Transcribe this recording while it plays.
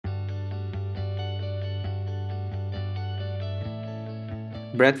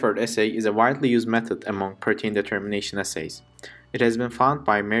Bradford assay is a widely used method among protein determination assays. It has been found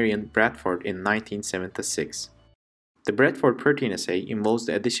by Marion Bradford in 1976. The Bradford protein assay involves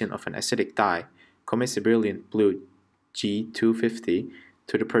the addition of an acidic dye, brilliant blue G250,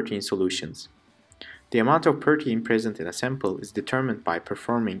 to the protein solutions. The amount of protein present in a sample is determined by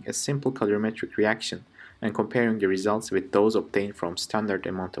performing a simple colorimetric reaction and comparing the results with those obtained from standard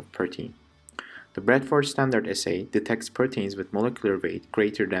amount of protein. The Bradford standard assay detects proteins with molecular weight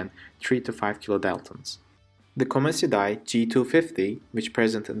greater than 3 to 5 kilodaltons. The dye G250, which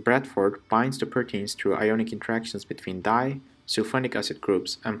present in Bradford, binds the proteins through ionic interactions between dye, sulfonic acid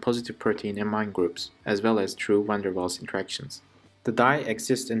groups, and positive protein amine groups, as well as through van der Waals interactions. The dye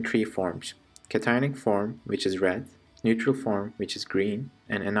exists in three forms: cationic form, which is red, neutral form, which is green,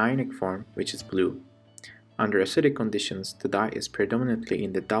 and anionic form, which is blue. Under acidic conditions, the dye is predominantly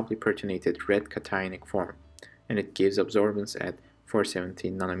in the doubly protonated red cationic form, and it gives absorbance at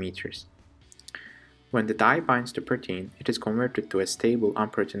 417 nanometers. When the dye binds to protein, it is converted to a stable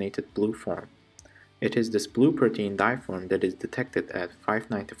unprotonated blue form. It is this blue protein dye form that is detected at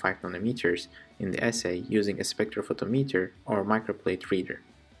 595 nanometers in the assay using a spectrophotometer or microplate reader.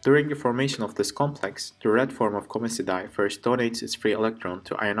 During the formation of this complex, the red form of dye first donates its free electron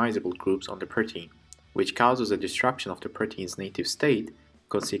to ionizable groups on the protein, which causes a disruption of the protein's native state,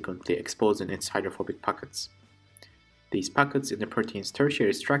 consequently exposing its hydrophobic pockets. These pockets in the protein's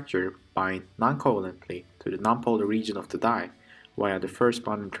tertiary structure bind non-covalently to the nonpolar region of the dye via the first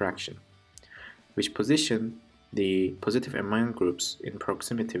bond interaction, which position the positive amine groups in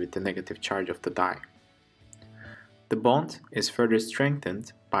proximity with the negative charge of the dye. The bond is further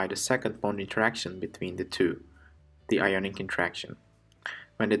strengthened by the second bond interaction between the two, the ionic interaction.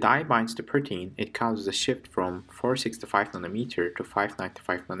 When the dye binds the protein, it causes a shift from 465 nanometer to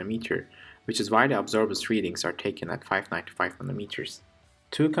 595 nanometer, which is why the absorbance readings are taken at 595 nanometers.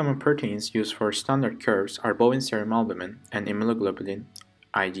 Two common proteins used for standard curves are bovine serum albumin and immunoglobulin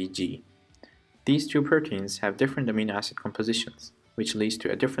IgG. These two proteins have different amino acid compositions, which leads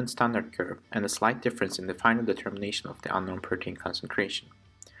to a different standard curve and a slight difference in the final determination of the unknown protein concentration.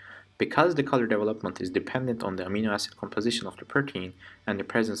 Because the color development is dependent on the amino acid composition of the protein and the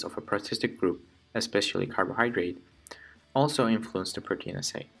presence of a protistic group, especially carbohydrate, also influence the protein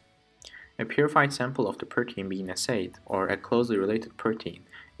assay. A purified sample of the protein being assayed, or a closely related protein,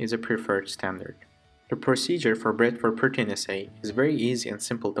 is a preferred standard. The procedure for Bradford protein assay is very easy and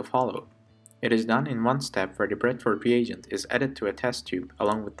simple to follow. It is done in one step where the Bradford reagent is added to a test tube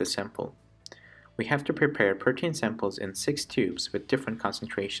along with the sample. We have to prepare protein samples in 6 tubes with different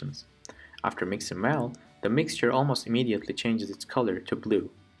concentrations. After mixing well, the mixture almost immediately changes its color to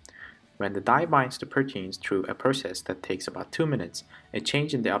blue. When the dye binds the proteins through a process that takes about 2 minutes, a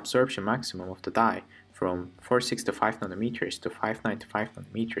change in the absorption maximum of the dye from 465 nanometers to 595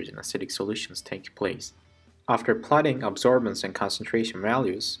 nanometers in acidic solutions takes place. After plotting absorbance and concentration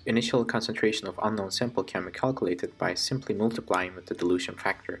values, initial concentration of unknown sample can be calculated by simply multiplying with the dilution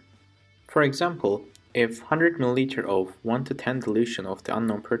factor. For example, if 100 ml of 1 to 10 dilution of the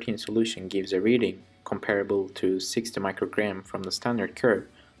unknown protein solution gives a reading comparable to 60 microgram from the standard curve,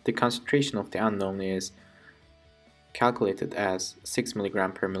 the concentration of the unknown is calculated as 6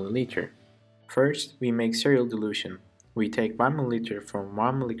 mg per milliliter. First, we make serial dilution. We take 1 ml from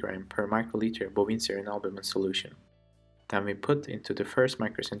 1 mg per microliter bovine serum albumin solution. Then we put into the first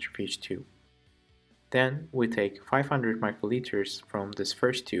microcentrifuge tube. Then we take 500 microliters from this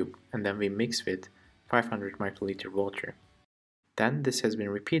first tube and then we mix with 500 microliter water. Then this has been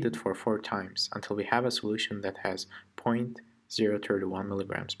repeated for 4 times until we have a solution that has 0.031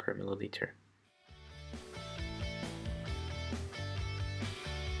 milligrams per milliliter.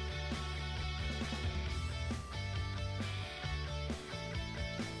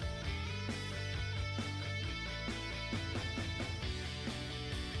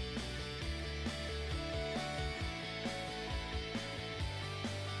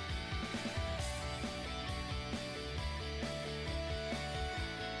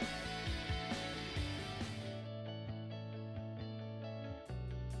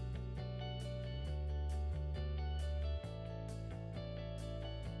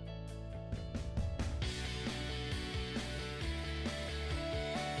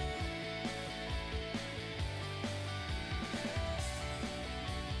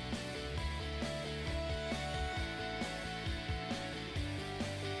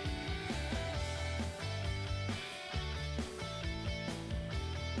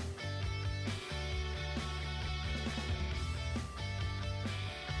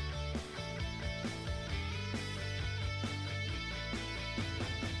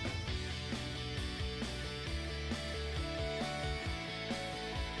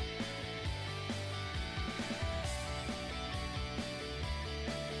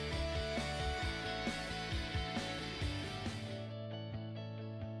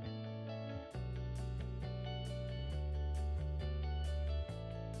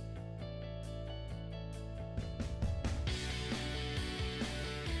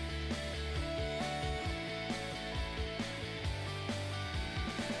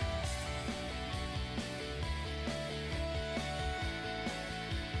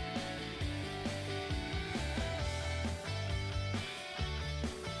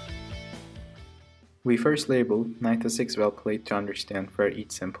 We first label 96 well plate to understand where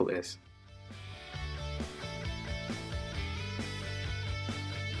each sample is.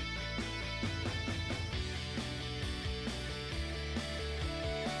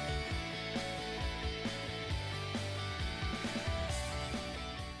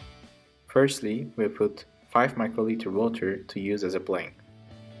 Firstly, we put 5 microliter water to use as a blank.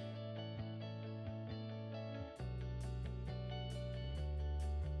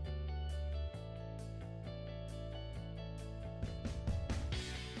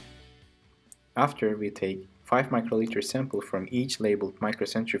 After, we take 5 microliter sample from each labeled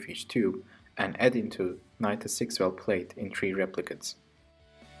microcentrifuge tube and add into 96 well plate in 3 replicates.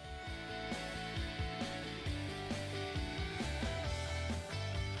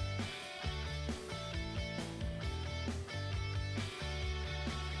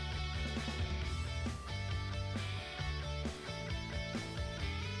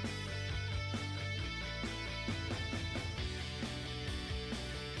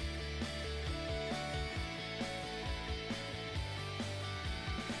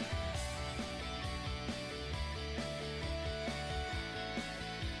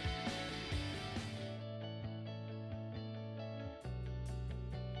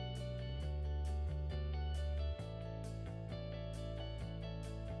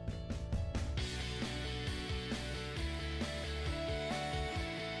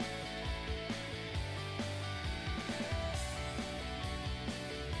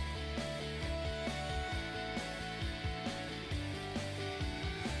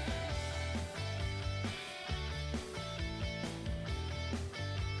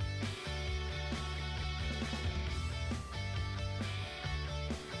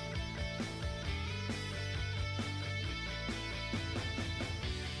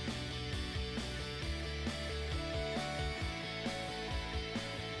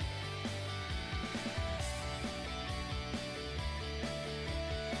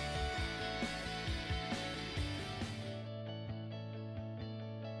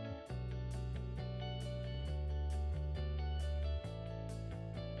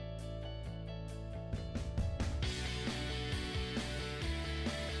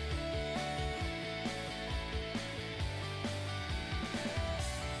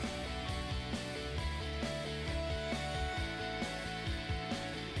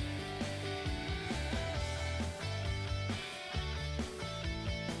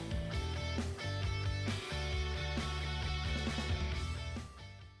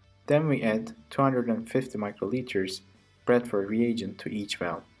 Then we add 250 microliters Bradford reagent to each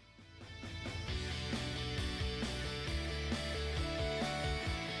well.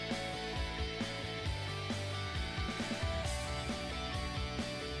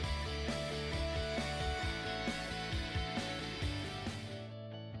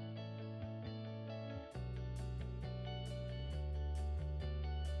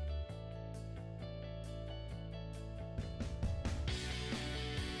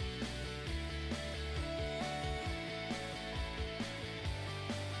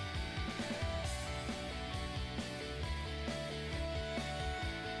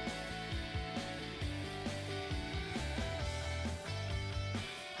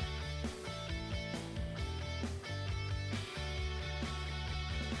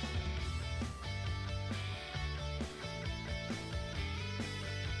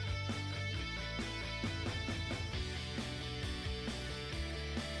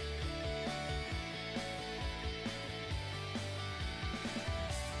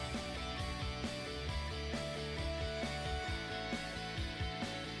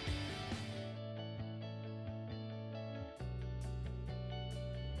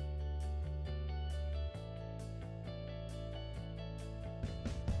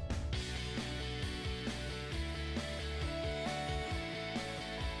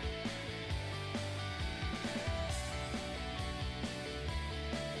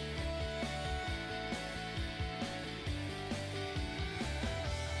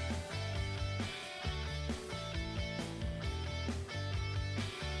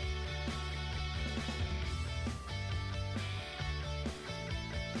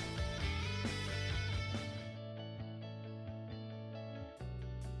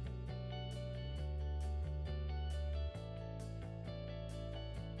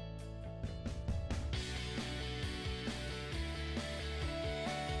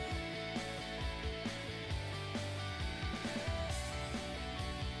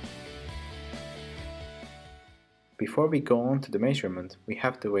 Before we go on to the measurement, we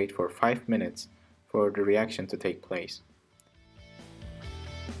have to wait for 5 minutes for the reaction to take place.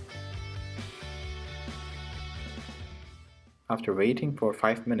 After waiting for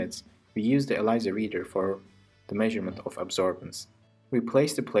 5 minutes, We use the ELISA reader for the measurement of absorbance. We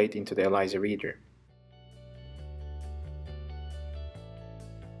place the plate into the ELISA reader.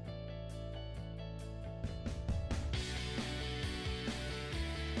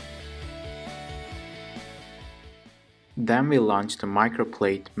 Then we launch the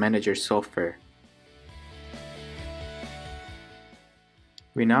Microplate Manager software.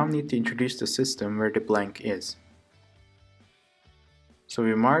 We now need to introduce the system where the blank is. So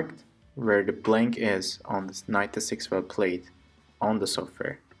we marked where the blank is on the 96 well plate on the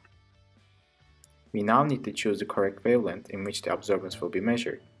software. We now need to choose the correct wavelength in which the absorbance will be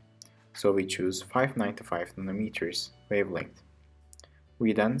measured. So we choose 595 nanometers wavelength.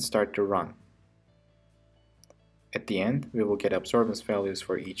 We then start to run. At the end, we will get absorbance values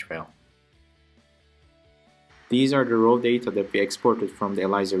for each well. These are the raw data that we exported from the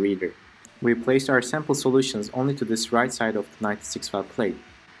ELISA reader. We placed our sample solutions only to this right side of the 96 well plate,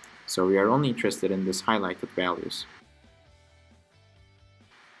 so we are only interested in these highlighted values.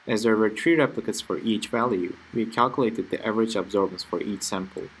 As there were 3 replicates for each value, we calculated the average absorbance for each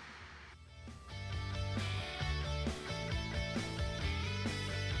sample.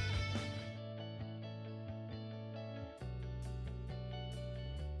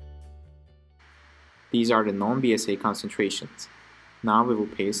 These are the non-BSA concentrations. Now we will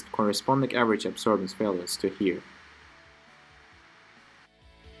paste corresponding average absorbance values to here.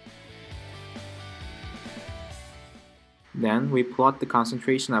 Then we plot the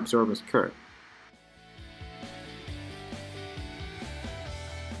concentration absorbance curve.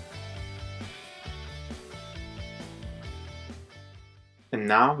 And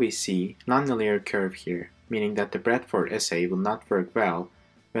now we see nonlinear curve here, meaning that the Bradford assay will not work well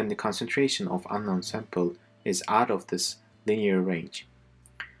when the concentration of unknown sample is out of this linear range.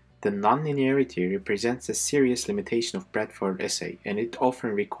 The nonlinearity represents a serious limitation of Bradford assay, and it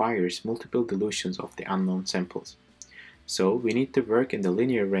often requires multiple dilutions of the unknown samples. So we need to work in the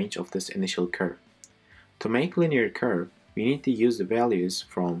linear range of this initial curve. To make linear curve, we need to use the values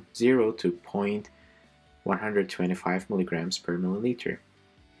from 0 to 0.125 milligrams per milliliter.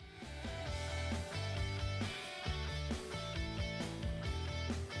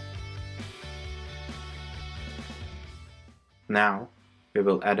 Now, we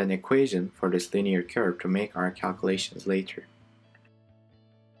will add an equation for this linear curve to make our calculations later.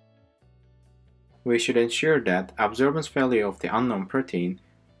 We should ensure that absorbance value of the unknown protein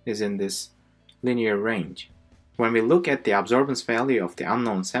is in this linear range. When we look at the absorbance value of the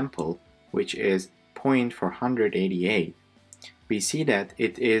unknown sample, which is 0.488, we see that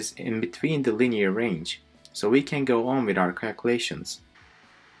it is in between the linear range, so we can go on with our calculations.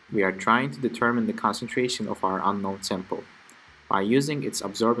 We are trying to determine the concentration of our unknown sample by using its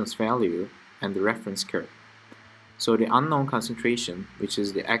absorbance value and the reference curve. So the unknown concentration, which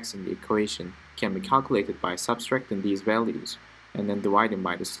is the x in the equation, can be calculated by subtracting these values and then dividing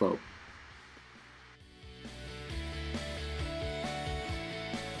by the slope.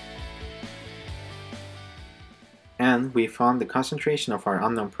 And we found the concentration of our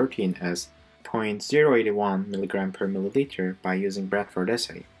unknown protein as 0.081 mg per milliliter by using Bradford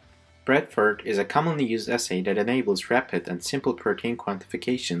assay. Bradford is a commonly used assay that enables rapid and simple protein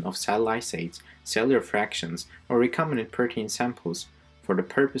quantification of cell lysates, cellular fractions, or recombinant protein samples for the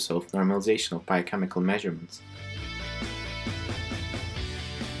purpose of normalization of biochemical measurements.